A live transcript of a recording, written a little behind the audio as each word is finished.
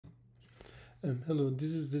Hello,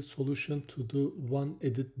 this is the solution to the one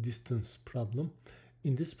edit distance problem.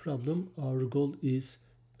 In this problem, our goal is,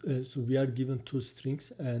 so we are given two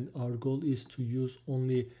strings and our goal is to use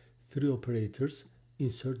only three operators: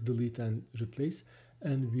 insert, delete, and replace.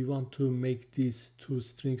 And we want to make these two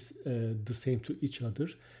strings the same to each other,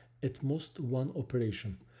 at most one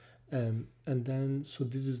operation. And then, so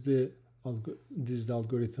this is the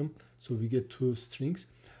algorithm. So we get two strings,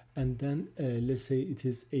 and then let's say it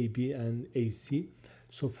is AB and AC.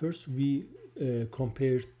 So first we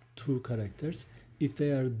compare two characters. If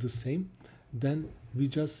they are the same, then we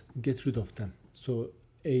just get rid of them. So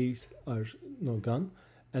A's are gone,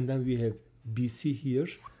 and then we have BC here,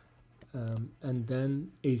 and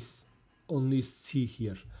then A's only C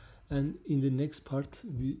here. And in the next part,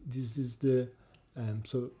 this is the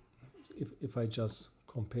so if I just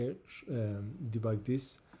compare, debug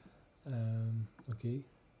this,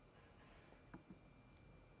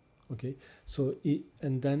 okay, so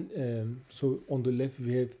and then so on the left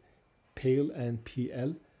we have pale and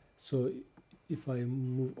PL. So if I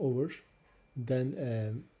move over,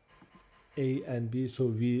 then A and B, so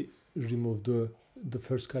we remove the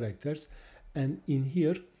first characters, and in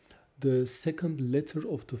here the second letter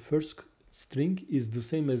of the first string is the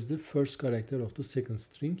same as the first character of the second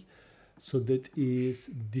string. So that is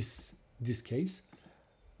this case.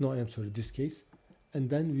 No, I'm sorry, this case. And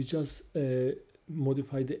then we just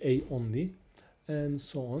modify the A only, and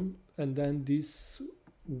so on. And then this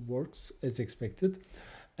works as expected.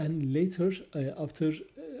 And later,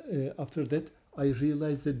 after that, I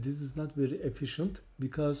realized that this is not very efficient,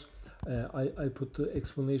 because I put the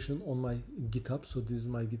explanation on my GitHub. So this is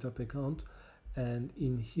my GitHub account, and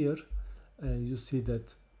in here you see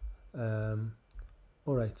that.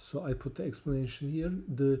 All right, so I put the explanation here.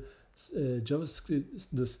 The JavaScript,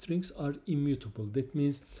 the strings are immutable. That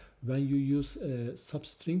means when you use a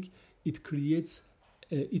substring, it creates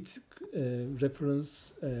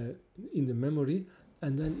reference in the memory,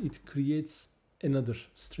 and then it creates another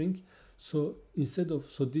string. So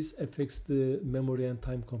so this affects the memory and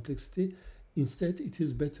time complexity. Instead, it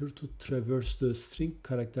is better to traverse the string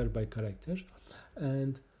character by character.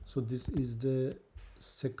 And so this is the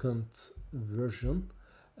second version.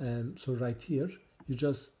 So right here you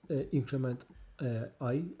just increment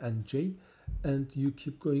I and J, and you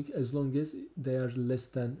keep going as long as they are less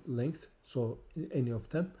than length, so any of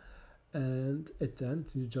them, and at the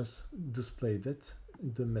end you just display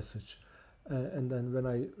the message, and then when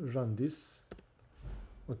I run this,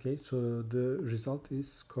 okay, so the result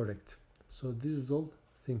is correct. So this is all.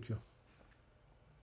 Thank you.